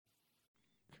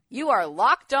You are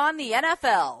Locked On the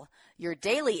NFL, your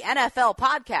daily NFL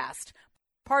podcast,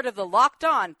 part of the Locked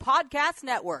On Podcast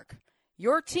Network,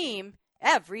 your team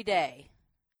every day.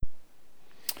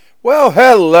 Well,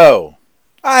 hello.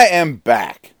 I am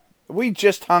back. We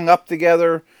just hung up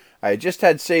together. I just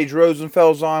had Sage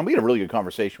Rosenfels on. We had a really good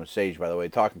conversation with Sage, by the way,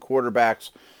 talking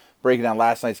quarterbacks, breaking down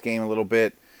last night's game a little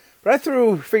bit. But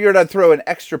I figured I'd throw an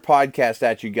extra podcast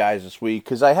at you guys this week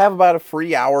because I have about a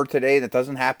free hour today. That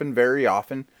doesn't happen very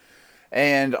often.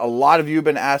 And a lot of you have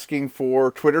been asking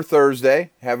for Twitter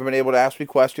Thursday. Haven't been able to ask me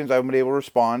questions. I haven't been able to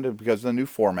respond because of the new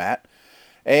format.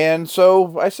 And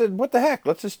so I said, what the heck?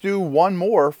 Let's just do one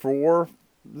more for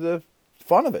the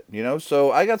fun of it, you know?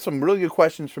 So I got some really good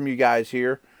questions from you guys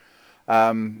here.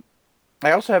 I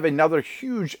also have another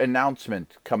huge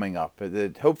announcement coming up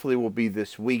that hopefully will be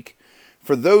this week.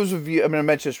 For those of you, I'm going to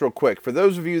mention this real quick. For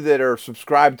those of you that are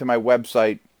subscribed to my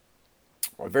website,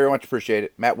 I very much appreciate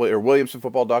it,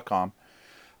 WilliamsonFootball.com.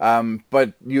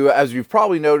 But as you've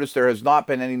probably noticed, there has not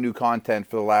been any new content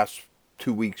for the last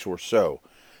 2 weeks or so.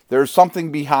 There's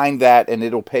something behind that, and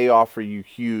it'll pay off for you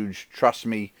huge. Trust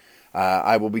me,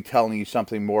 I will be telling you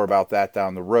something more about that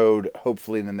down the road,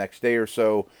 hopefully in the next day or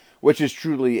so, which is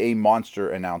truly a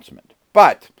monster announcement.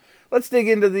 But let's dig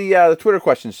into the Twitter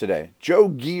questions today. Joe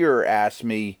Gear asked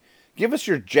me, give us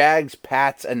your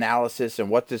Jags-Pats analysis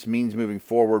and what this means moving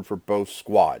forward for both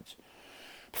squads.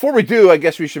 Before we do, I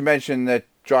guess we should mention that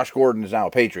Josh Gordon is now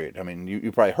a Patriot. I mean,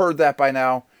 you probably heard that by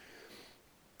now.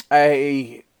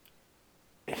 I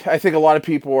think a lot of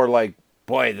people are like,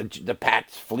 boy, the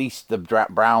Pats fleeced the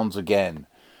Browns again.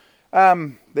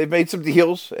 They've made some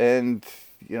deals, and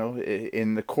you know,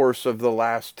 in the course of the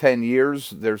last 10 years,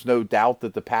 there's no doubt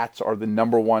that the Pats are the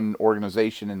number one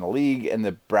organization in the league, and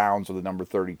the Browns are the number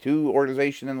 32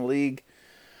 organization in the league.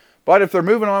 But if they're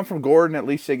moving on from Gordon, at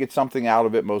least they get something out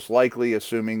of it, most likely,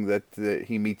 assuming that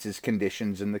he meets his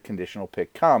conditions and the conditional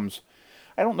pick comes.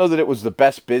 I don't know that it was the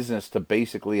best business to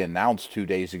basically announce 2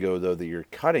 days ago, though, that you're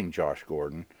cutting Josh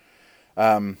Gordon.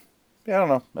 I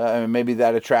don't know. Maybe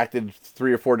that attracted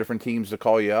 3 or 4 different teams to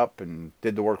call you up and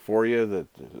did the work for you,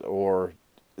 or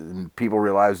people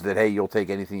realized that, hey, you'll take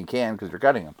anything you can because you're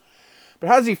cutting him. But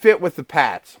how does he fit with the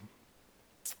Pats?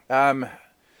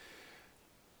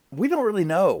 We don't really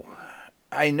know.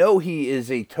 I know he is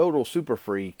a total super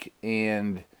freak,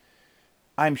 and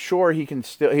I'm sure he can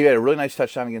still... He had a really nice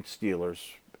touchdown against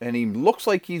Steelers, and he looks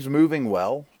like he's moving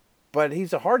well, but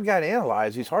he's a hard guy to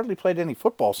analyze. He's hardly played any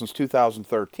football since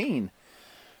 2013,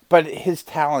 but his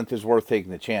talent is worth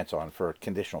taking the chance on for a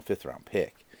conditional 5th-round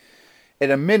pick.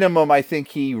 At a minimum, I think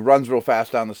he runs real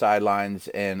fast down the sidelines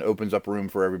and opens up room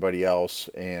for everybody else.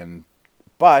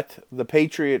 But the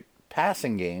Patriot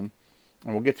passing game,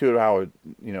 and we'll get to it how,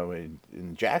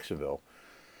 in Jacksonville,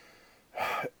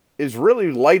 is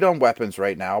really light on weapons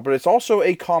right now, but it's also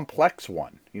a complex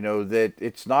one, that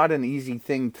it's not an easy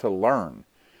thing to learn.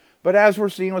 But as we're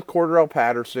seeing with Cordarrelle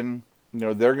Patterson,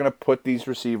 they're going to put these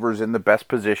receivers in the best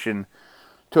position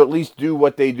to at least do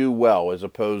what they do well, as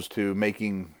opposed to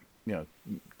making,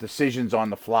 decisions on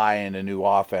the fly in a new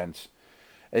offense.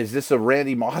 Is this a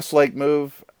Randy Moss-like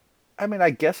move? I mean,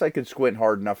 I guess I could squint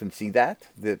hard enough and see that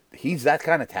he's that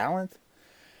kind of talent.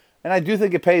 And I do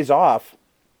think it pays off.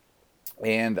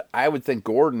 And I would think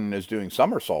Gordon is doing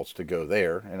somersaults to go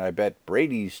there. And I bet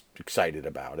Brady's excited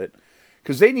about it.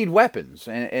 Because they need weapons.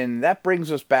 And that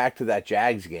brings us back to that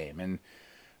Jags game. And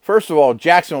first of all,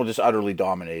 Jacksonville just utterly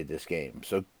dominated this game.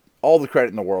 So all the credit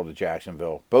in the world to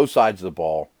Jacksonville. Both sides of the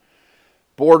ball.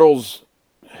 Bortles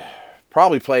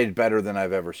probably played better than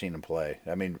I've ever seen him play.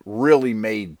 I mean, really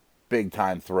made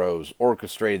big-time throws,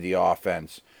 orchestrated the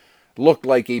offense, looked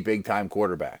like a big-time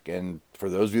quarterback. And for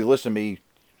those of you who listen to me,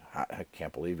 I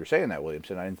can't believe you're saying that,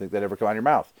 Williamson. I didn't think that'd ever come out of your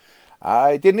mouth.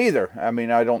 I didn't either. I mean,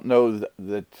 I don't know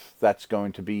that that's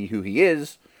going to be who he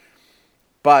is,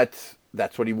 but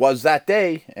that's what he was that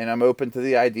day, and I'm open to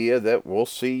the idea that we'll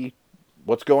see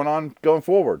what's going on going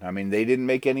forward. I mean, they didn't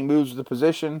make any moves to the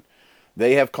position.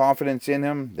 They have confidence in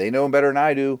him. They know him better than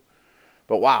I do.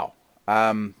 But wow.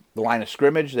 The line of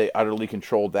scrimmage, they utterly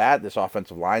controlled that. This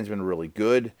offensive line's been really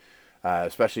good,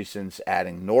 especially since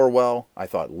adding Norwell. I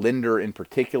thought Linder in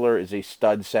particular is a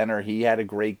stud center. He had a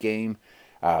great game.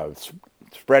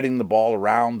 Spreading the ball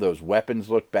around, those weapons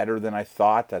look better than I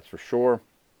thought, that's for sure.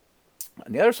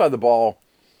 On the other side of the ball,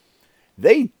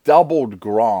 they doubled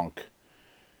Gronk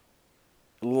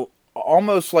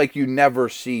almost like you never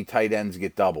see tight ends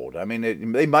get doubled. I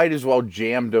mean, they might as well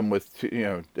jammed him with,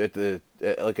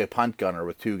 like a punt gunner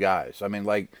with 2 guys. I mean,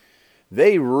 like,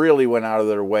 they really went out of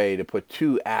their way to put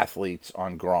 2 athletes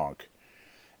on Gronk.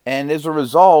 And as a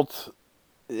result,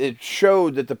 it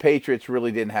showed that the Patriots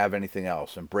really didn't have anything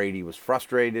else, and Brady was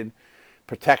frustrated.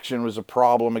 Protection was a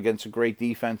problem against a great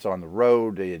defense on the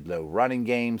road. They had no running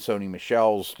game. Sony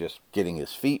Michel's just getting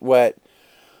his feet wet.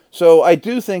 So I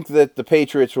do think that the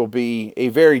Patriots will be a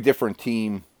very different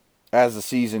team as the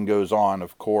season goes on,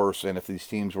 of course, and if these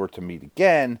teams were to meet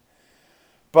again.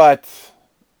 But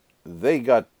they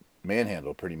got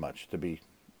manhandled pretty much,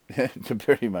 to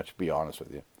pretty much be honest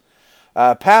with you.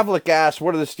 Pavlik asks,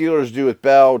 what do the Steelers do with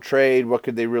Bell? Trade? What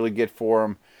could they really get for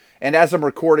him? And as I'm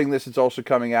recording this, it's also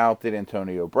coming out that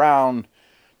Antonio Brown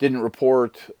didn't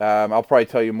report. I'll probably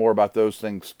tell you more about those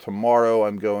things tomorrow.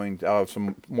 I'll have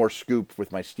some more scoop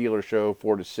with my Steelers show,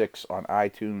 4 to 6 on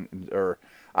iTunes or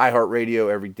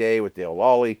iHeartRadio every day with Dale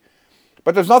Lawley.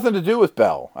 But there's nothing to do with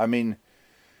Bell. I mean,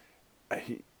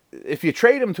 if you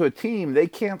trade him to a team, they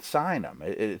can't sign him.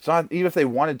 It's not, even if they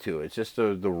wanted to, it's just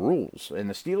the rules. And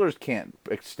the Steelers can't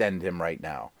extend him right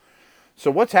now. So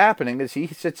what's happening is he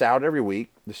sits out every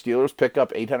week. The Steelers pick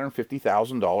up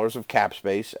 $850,000 of cap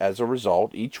space as a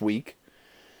result each week.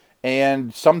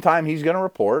 And sometime he's going to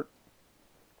report,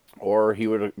 or he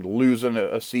would lose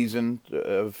a season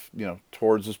of,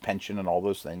 towards his pension and all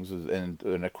those things, and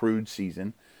an accrued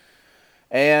season.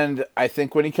 And I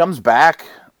think when he comes back,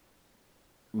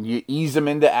 you ease him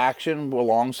into action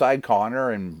alongside Connor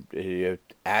and you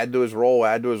add to his role.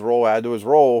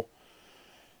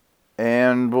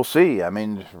 And we'll see. I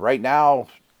mean, right now,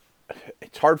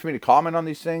 it's hard for me to comment on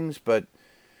these things, but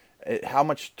how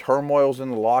much turmoil's in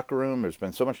the locker room. There's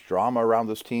been so much drama around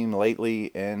this team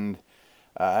lately, and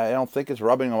I don't think it's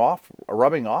rubbing off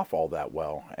all that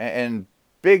well. And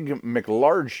Big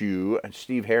McLarge and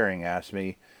Steve Herring asked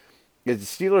me, is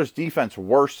the Steelers' defense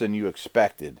worse than you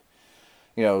expected?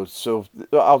 So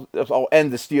I'll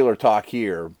end the Steeler talk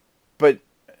here. But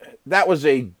that was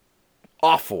a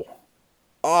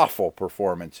awful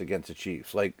performance against the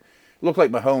Chiefs. It looked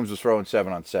like Mahomes was throwing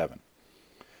 7-on-7.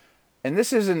 And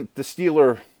this isn't the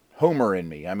Steeler homer in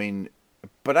me. I mean,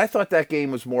 but I thought that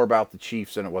game was more about the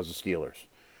Chiefs than it was the Steelers.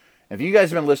 And if you guys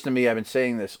have been listening to me, I've been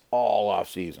saying this all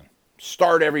offseason.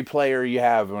 Start every player you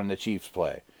have when the Chiefs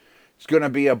play. It's going to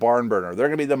be a barn burner. They're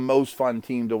going to be the most fun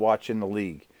team to watch in the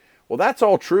league. Well, that's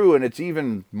all true, and it's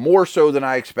even more so than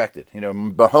I expected.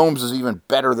 Mahomes is even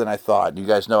better than I thought. You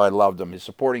guys know I loved him. His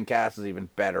supporting cast is even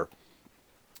better.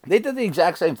 They did the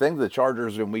exact same thing to the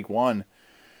Chargers in Week 1,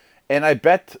 and I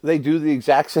bet they do the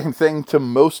exact same thing to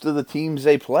most of the teams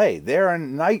they play. They're a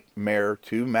nightmare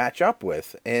to match up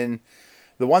with. And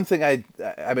the one thing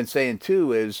I've been saying,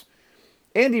 too, is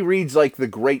Andy Reid's like the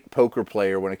great poker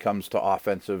player when it comes to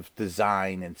offensive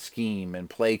design and scheme and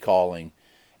play calling.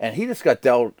 And he just got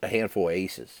dealt a handful of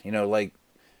aces.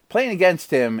 Playing against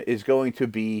him is going to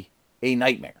be a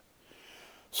nightmare.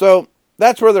 So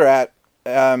that's where they're at.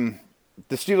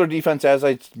 The Steeler defense, as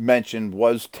I mentioned,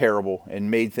 was terrible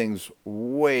and made things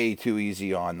way too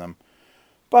easy on them.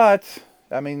 But,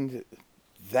 I mean,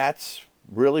 that's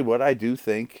really what I do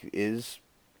think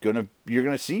you're going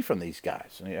to see from these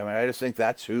guys. I just think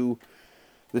that's who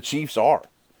the Chiefs are.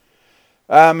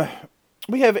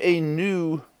 We have a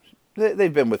new...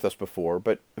 They've been with us before,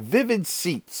 but Vivid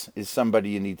Seats is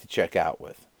somebody you need to check out.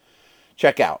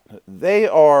 They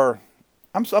are...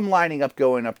 I'm lining up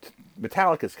going up...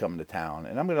 Metallica's coming to town,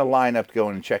 and I'm going to line up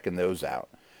going and checking those out.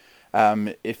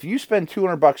 If you spend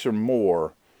 $200 or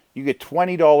more, you get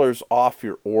 $20 off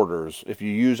your orders if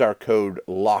you use our code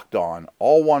LOCKEDON,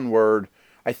 all one word.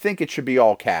 I think it should be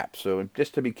all caps, so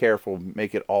just to be careful,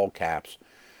 make it all caps.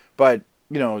 But,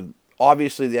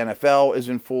 obviously the NFL is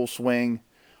in full swing.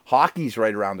 Hockey's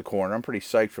right around the corner. I'm pretty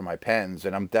psyched for my Pens,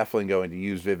 and I'm definitely going to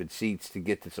use Vivid Seats to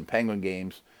get to some Penguin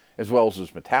games, as well as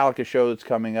this Metallica show that's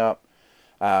coming up.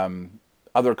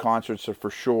 Other concerts are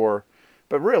for sure.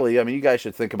 But really, you guys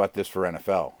should think about this for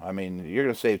NFL. You're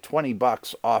going to save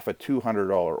 $20 off a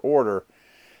 $200 order.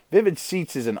 Vivid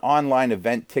Seats is an online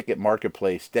event ticket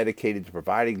marketplace dedicated to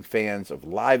providing fans of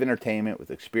live entertainment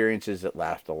with experiences that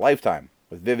last a lifetime.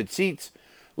 With Vivid Seats,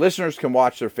 listeners can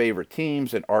watch their favorite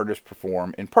teams and artists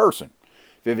perform in person.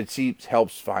 Vivid Seats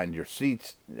helps find your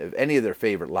seats at any of their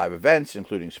favorite live events,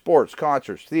 including sports,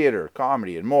 concerts, theater,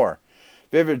 comedy, and more.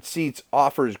 Vivid Seats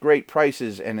offers great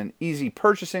prices and an easy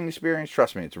purchasing experience.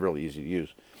 Trust me, it's really easy to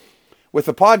use. With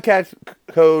the podcast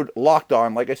code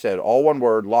LOCKEDON, like I said, all one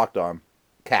word, LOCKEDON,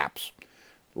 caps,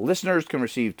 listeners can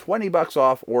receive $20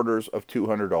 off orders of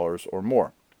 $200 or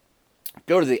more.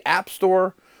 Go to the App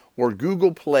Store or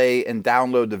Google Play and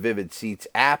download the Vivid Seats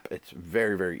app. It's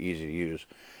very, very easy to use.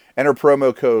 Enter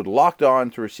promo code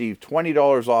LOCKEDON to receive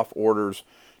 $20 off orders,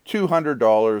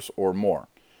 $200 or more.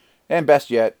 And best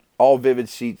yet, all Vivid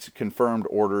Seats confirmed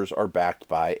orders are backed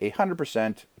by a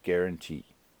 100% guarantee.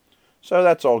 So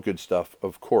that's all good stuff,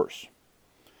 of course.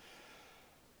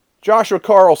 Joshua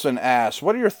Carlson asks,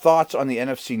 what are your thoughts on the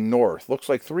NFC North? Looks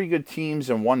like 3 good teams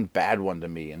and 1 bad one to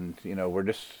me. And,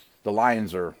 the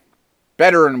Lions are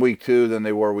better in week 2 than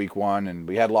they were week 1. And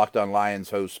we had Locked On Lions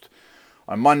host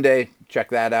on Monday. Check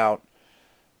that out.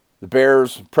 The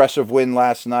Bears, impressive win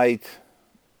last night.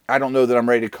 I don't know that I'm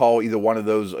ready to call either one of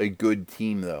those a good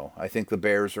team, though. I think the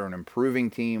Bears are an improving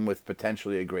team with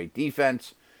potentially a great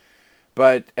defense.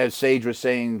 But as Sage was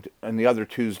saying in the other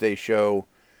Tuesday show,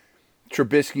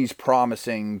 Trubisky's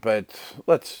promising, but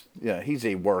he's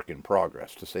a work in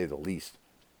progress, to say the least.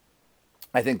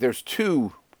 I think there's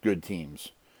 2 good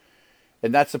teams,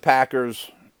 and that's the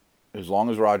Packers, as long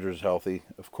as Rodgers is healthy,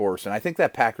 of course. And I think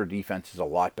that Packer defense is a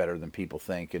lot better than people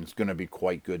think, and it's going to be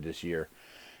quite good this year.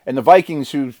 And the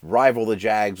Vikings, who rival the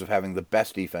Jags of having the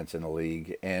best defense in the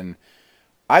league. And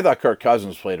I thought Kirk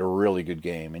Cousins played a really good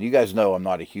game. And you guys know I'm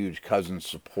not a huge Cousins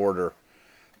supporter,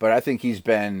 but I think he's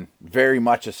been very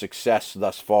much a success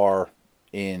thus far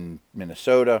in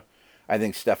Minnesota. I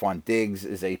think Stephon Diggs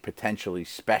is a potentially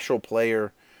special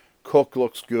player. Cook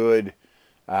looks good.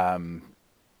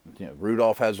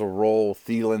 Rudolph has a role.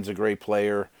 Thielen's a great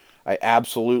player. I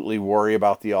absolutely worry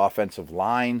about the offensive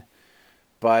line,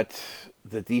 but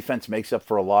the defense makes up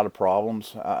for a lot of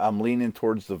problems. I'm leaning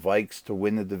towards the Vikes to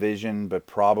win the division, but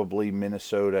probably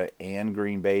Minnesota and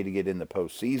Green Bay to get in the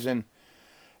postseason,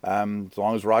 as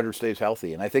long as Rodgers stays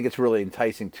healthy. And I think it's really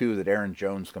enticing, too, that Aaron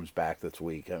Jones comes back this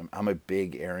week. I'm a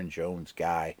big Aaron Jones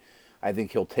guy. I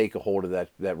think he'll take a hold of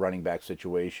that running back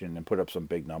situation and put up some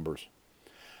big numbers.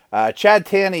 Chad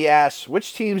Tanney asks,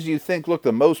 which teams do you think look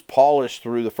the most polished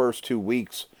through the first 2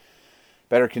 weeks?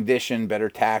 Better condition, better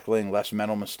tackling, less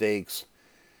mental mistakes.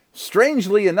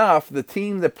 Strangely enough, the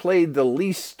team that played the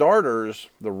least starters,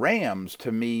 the Rams,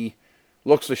 to me,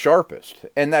 looks the sharpest.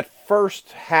 And that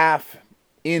first half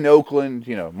in Oakland,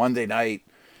 Monday night,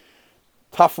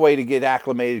 tough way to get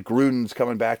acclimated. Gruden's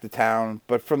coming back to town.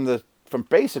 But from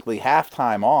basically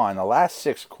halftime on, the last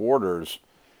 6 quarters,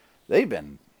 they've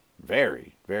been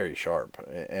very, very sharp.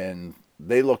 And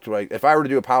they looked like, if I were to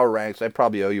do a power ranks, I'd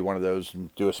probably owe you one of those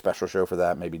and do a special show for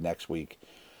that maybe next week.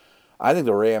 I think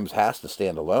the Rams has to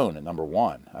stand alone at number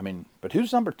 1. But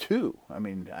who's number 2?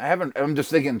 I'm just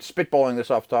thinking, spitballing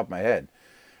this off the top of my head.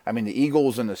 The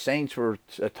Eagles and the Saints were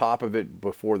atop of it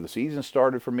before the season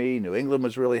started for me. New England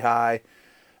was really high.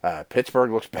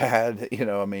 Pittsburgh looks bad.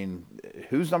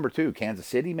 Who's number 2? Kansas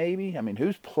City, maybe?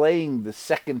 Who's playing the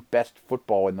second best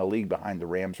football in the league behind the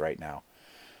Rams right now?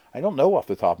 I don't know off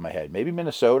the top of my head. Maybe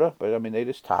Minnesota, but they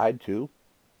just tied too.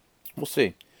 We'll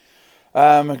see.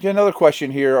 Another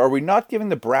question here. Are we not giving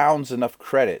the Browns enough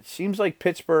credit? Seems like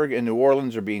Pittsburgh and New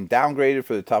Orleans are being downgraded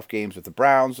for the tough games with the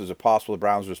Browns. Is it possible the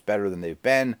Browns are just better than they've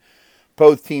been?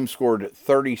 Both teams scored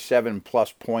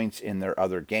 37-plus points in their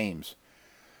other games.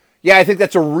 Yeah, I think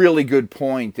that's a really good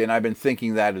point, and I've been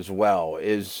thinking that as well.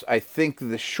 I think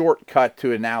the shortcut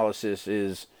to analysis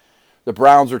is the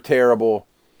Browns are terrible.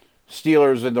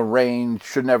 Steelers in the rain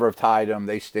should never have tied them.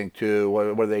 They stink too.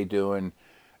 What are they doing?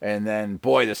 And then,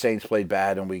 boy, the Saints played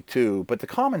bad in week 2. But the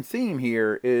common theme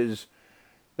here is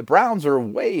the Browns are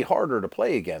way harder to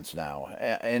play against now.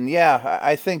 And yeah,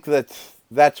 I think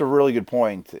that's a really good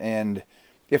point. And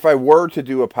if I were to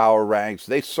do a power ranks,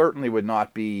 they certainly would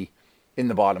not be in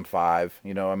the bottom 5.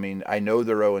 I know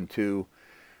they're 0-2.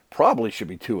 Probably should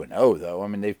be 2-0, though.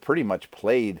 They've pretty much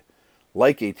played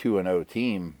like a 2-0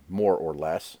 team, more or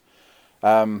less.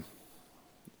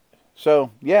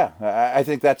 So, yeah, I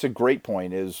think that's a great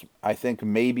point. I think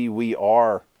maybe we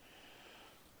are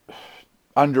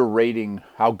underrating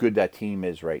how good that team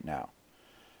is right now.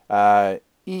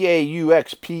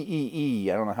 EAUXPEE,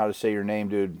 I don't know how to say your name,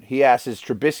 dude. He asks, is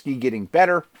Trubisky getting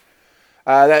better?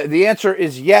 The answer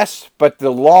is yes, but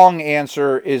the long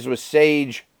answer is with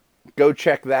Sage. Go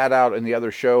check that out in the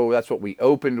other show. That's what we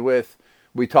opened with.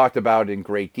 We talked about it in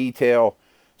great detail,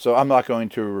 so I'm not going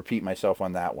to repeat myself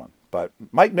on that one. But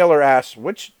Mike Miller asks,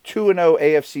 which 2-0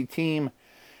 AFC team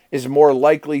is more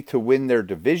likely to win their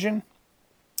division?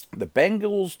 The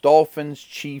Bengals, Dolphins,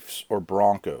 Chiefs, or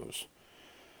Broncos?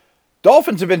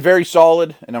 Dolphins have been very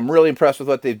solid, and I'm really impressed with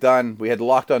what they've done. We had the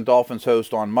Locked On Dolphins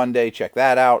host on Monday. Check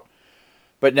that out.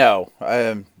 But no,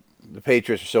 the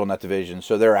Patriots are still in that division,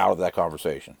 so they're out of that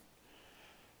conversation.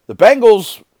 The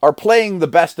Bengals are playing the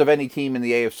best of any team in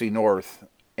the AFC North,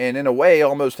 and in a way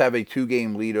almost have a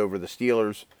 2-game lead over the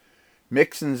Steelers.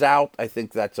 Mixon's out. I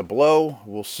think that's a blow.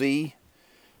 We'll see.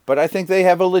 But I think they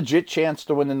have a legit chance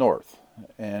to win the North.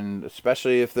 And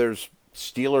especially if there's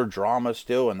Steeler drama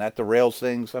still and that derails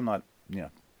things. I'm not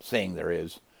saying there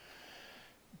is.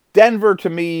 Denver, to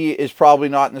me, is probably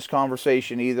not in this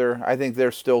conversation either. I think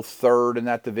they're still third in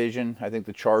that division. I think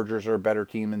the Chargers are a better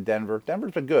team than Denver.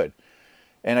 Denver's been good.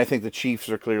 And I think the Chiefs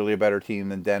are clearly a better team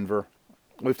than Denver.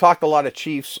 We've talked a lot of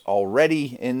Chiefs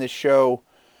already in this show,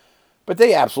 but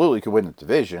they absolutely could win the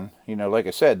division. Like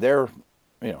I said, they're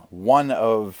one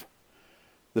of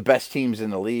the best teams in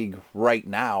the league right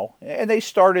now. And they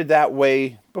started that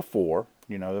way before.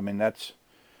 That's...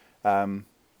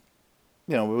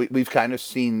 we've kind of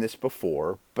seen this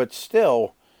before, but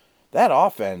still, that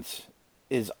offense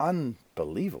is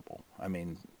unbelievable. I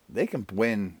mean, they can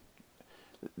win.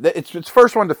 It's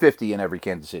first 1 to 50 in every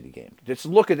Kansas City game. Just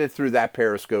look at it through that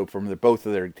periscope from both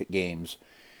of their games.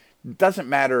 It doesn't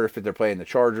matter if they're playing the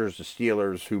Chargers, the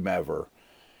Steelers, whomever.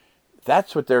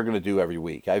 That's what they're going to do every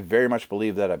week. I very much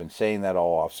believe that. I've been saying that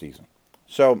all off season.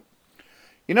 So,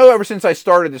 ever since I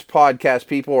started this podcast,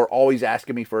 people are always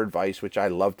asking me for advice, which I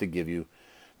love to give you.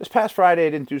 This past Friday,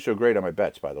 I didn't do so great on my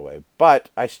bets, by the way.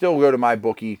 But I still go to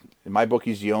MyBookie.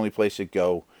 MyBookie's the only place to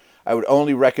go. I would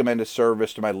only recommend a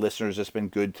service to my listeners that's been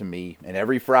good to me. And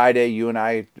every Friday, you and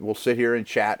I will sit here and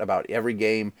chat about every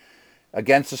game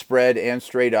against the spread and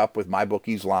straight up with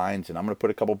MyBookie's lines. And I'm going to put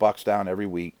a couple bucks down every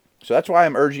week. So that's why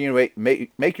I'm urging you to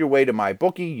make your way to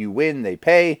MyBookie. You win, they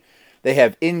pay. They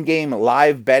have in-game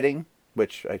live betting,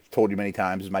 which I've told you many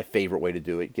times is my favorite way to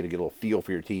do it. Get a little feel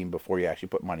for your team before you actually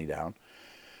put money down.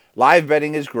 Live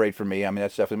betting is great for me. I mean,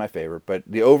 that's definitely my favorite. But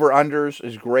the over-unders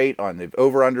is great on the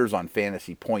over-unders on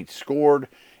fantasy points scored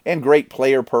and great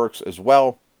player perks as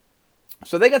well.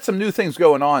 So they got some new things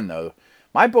going on, though.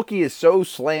 MyBookie is so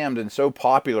slammed and so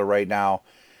popular right now.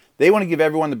 They want to give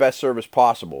everyone the best service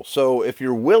possible. So if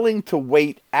you're willing to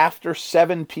wait after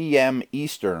 7 p.m.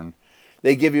 Eastern,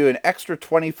 they give you an extra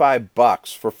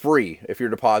 $25 for free if your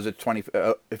deposit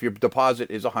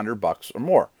is $100 or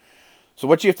more. So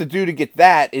what you have to do to get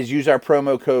that is use our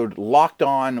promo code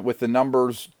LOCKEDON with the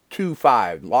numbers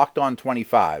 25,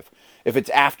 LOCKEDON25, if it's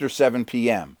after 7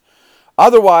 p.m.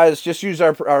 Otherwise, just use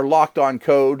our Locked On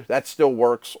code. That still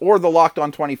works. Or the Locked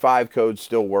On 25 code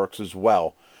still works as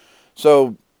well.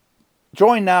 So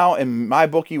join now, and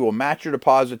MyBookie will match your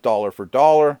deposit dollar for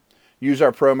dollar. Use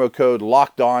our promo code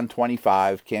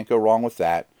LOCKEDON25. Can't go wrong with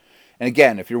that. And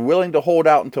again, if you're willing to hold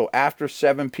out until after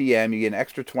 7 p.m., you get an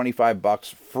extra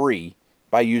 $25 free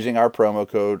by using our promo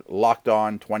code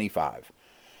LOCKEDON25.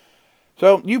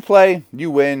 So you play, you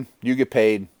win, you get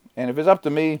paid. And if it's up to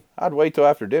me, I'd wait till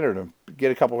after dinner to get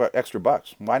a couple of extra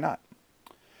bucks. Why not?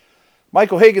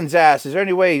 Michael Higgins asks, is there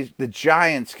any way the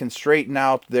Giants can straighten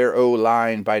out their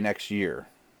O-line by next year?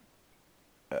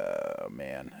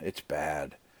 Man, it's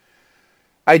bad.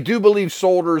 I do believe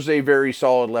Solder's a very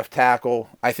solid left tackle.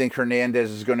 I think Hernandez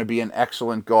is going to be an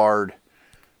excellent guard.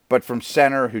 But from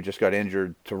center, who just got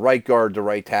injured, to right guard to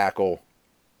right tackle,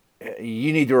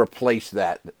 you need to replace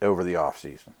that over the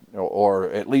offseason, or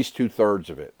at least 2/3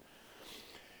 of it.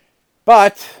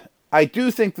 But I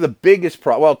do think the biggest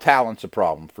problem, well, talent's a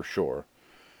problem for sure.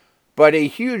 But a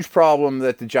huge problem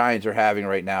that the Giants are having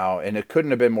right now, and it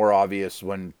couldn't have been more obvious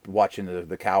when watching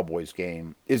the Cowboys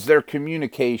game, is their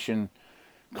communication.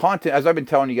 As I've been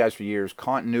telling you guys for years,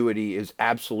 continuity is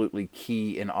absolutely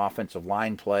key in offensive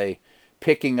line play.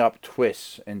 Picking up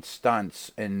twists and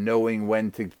stunts and knowing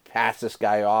when to pass this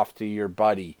guy off to your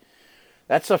buddy.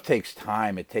 That stuff takes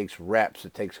time. It takes reps.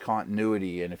 It takes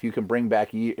continuity. And if you can bring back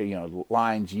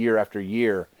lines year after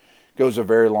year, it goes a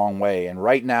very long way. And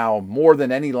right now, more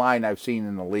than any line I've seen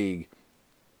in the league,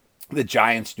 the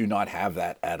Giants do not have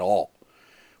that at all,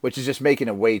 which is just making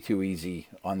it way too easy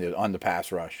on the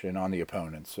pass rush and on the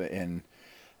opponents.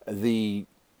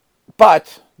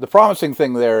 But the promising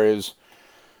thing there is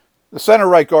the center,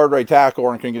 right guard, right tackle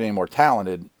aren't going to get any more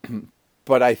talented,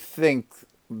 but I think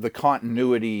the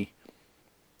continuity,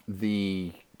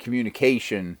 the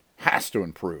communication has to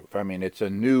improve. I mean, it's a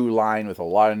new line with a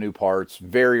lot of new parts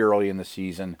very early in the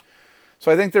season.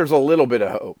 So I think there's a little bit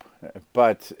of hope,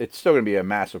 but it's still going to be a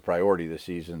massive priority this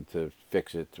season to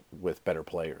fix it with better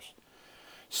players.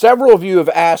 Several of you have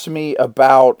asked me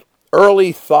about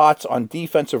early thoughts on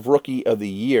Defensive Rookie of the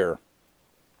Year.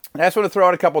 And I just want to throw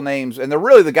out a couple names, and they're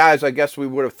really the guys I guess we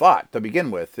would have thought to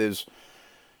begin with. Is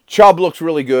Chubb looks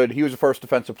really good. He was the first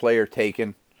defensive player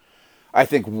taken. I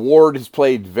think Ward has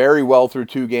played very well through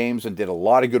 2 games and did a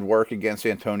lot of good work against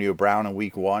Antonio Brown in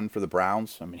Week 1 for the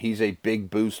Browns. I mean, he's a big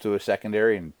boost to a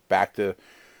secondary, and back to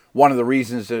one of the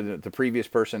reasons that the previous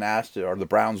person asked, are the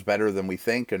Browns better than we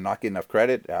think and not get enough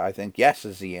credit? I think yes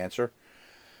is the answer.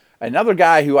 Another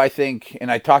guy who I think, and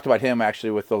I talked about him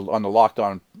actually on the Locked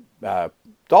On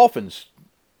Dolphins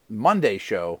Monday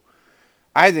show,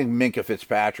 I think Minkah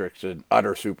Fitzpatrick's an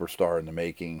utter superstar in the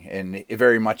making, and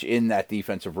very much in that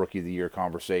Defensive Rookie of the Year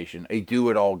conversation. A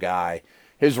do-it-all guy.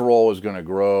 His role is going to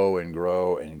grow and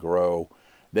grow and grow.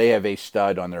 They have a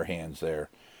stud on their hands there.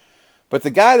 But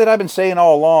the guy that I've been saying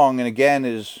all along, and again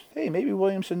is, hey, maybe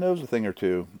Williamson knows a thing or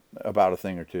two,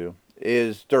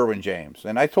 is Derwin James.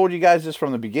 And I told you guys this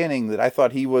from the beginning, that I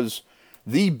thought he was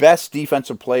the best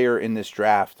defensive player in this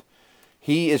draft.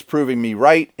 He is proving me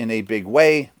right in a big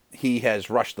way. He has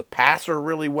rushed the passer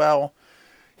really well.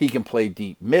 He can play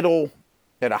deep middle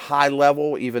at a high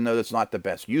level, even though that's not the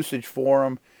best usage for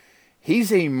him.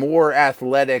 He's a more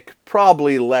athletic,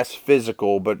 probably less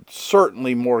physical, but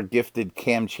certainly more gifted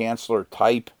Cam Chancellor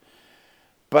type.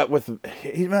 But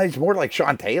he's more like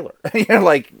Sean Taylor.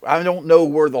 Like, I don't know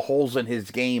where the holes in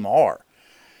his game are.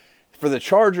 For the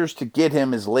Chargers to get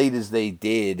him as late as they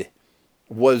did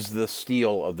was the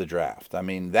steal of the draft. I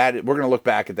mean, that we're going to look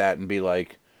back at that and be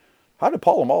like, how did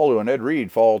Polamalu and Ed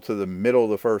Reed fall to the middle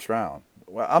of the first round?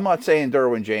 Well, I'm not saying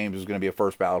Derwin James is going to be a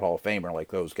first ballot Hall of Famer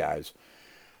like those guys.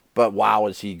 But wow,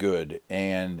 is he good.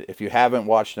 And if you haven't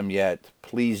watched him yet,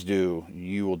 please do.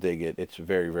 You will dig it. It's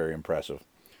very, very impressive.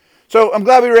 So I'm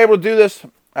glad we were able to do this.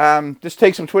 Just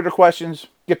take some Twitter questions.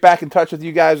 Get back in touch with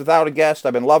you guys without a guest.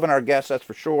 I've been loving our guests, that's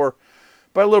for sure.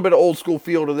 But a little bit of old school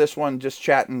feel to this one. Just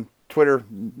chatting Twitter,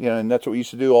 and that's what we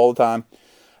used to do all the time.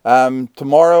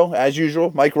 Tomorrow, as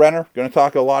usual, Mike Renner. Going to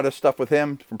talk a lot of stuff with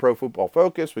him from Pro Football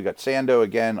Focus. We got Sando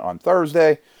again on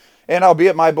Thursday. And I'll be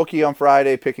at MyBookie on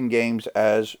Friday picking games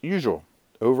as usual.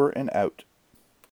 Over and out.